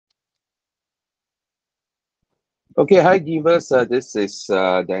Okay, hi Givers. This is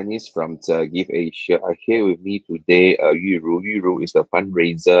Dennis from Give Asia. Here with me today, Yu Yu Ru is the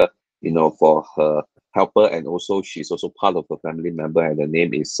fundraiser, for her helper, and also she's also part of a family member, and the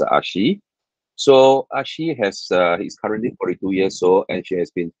name is Ashi. So Ashi is currently 42 years old, and she has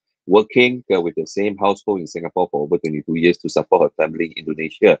been working with the same household in Singapore for over 22 years to support her family in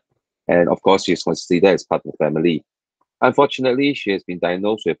Indonesia. And of course, she's considered as part of the family. Unfortunately, she has been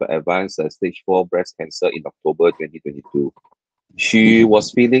diagnosed with advanced stage 4 breast cancer in October 2022. She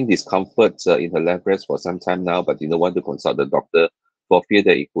was feeling discomfort in her left breast for some time now, but didn't want to consult the doctor for fear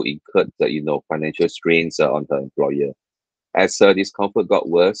that it could incur financial strains on her employer. As her discomfort got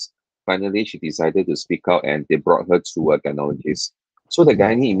worse, finally she decided to speak out and they brought her to a gynecologist. So the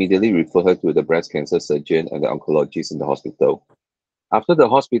gynae immediately referred her to the breast cancer surgeon and the oncologist in the hospital. After the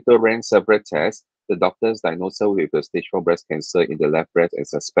hospital ran several tests, the doctors diagnosed her with a stage 4 breast cancer in the left breast and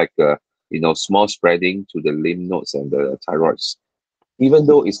suspect small spreading to the lymph nodes and the thyroids. Even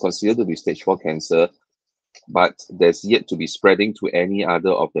though it's considered to be stage 4 cancer, but there's yet to be spreading to any other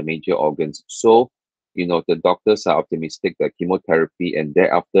of the major organs. So, the doctors are optimistic that chemotherapy and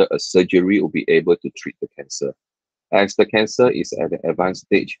thereafter a surgery will be able to treat the cancer. As the cancer is at an advanced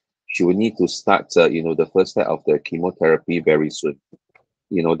stage, she will need to start, the first step of the chemotherapy very soon.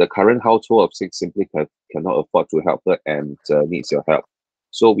 The current household of six simply cannot afford to help her and needs your help.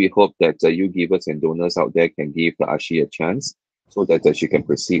 So we hope that you givers and donors out there can give Ashi a chance so that she can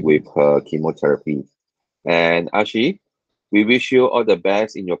proceed with her chemotherapy. And Ashi, we wish you all the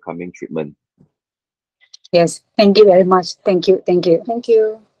best in your coming treatment. Yes, thank you very much. Thank you, thank you, thank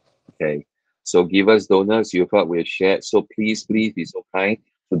you. Okay. So givers, donors, you've heard we've shared. So please be so kind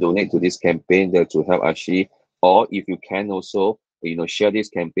to donate to this campaign that to help Ashi. Or if you can also, share this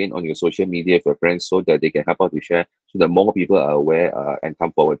campaign on your social media with your friends so that they can help out to share so that more people are aware and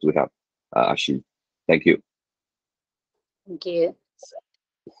come forward to help Ashi. Thank you. Thank you.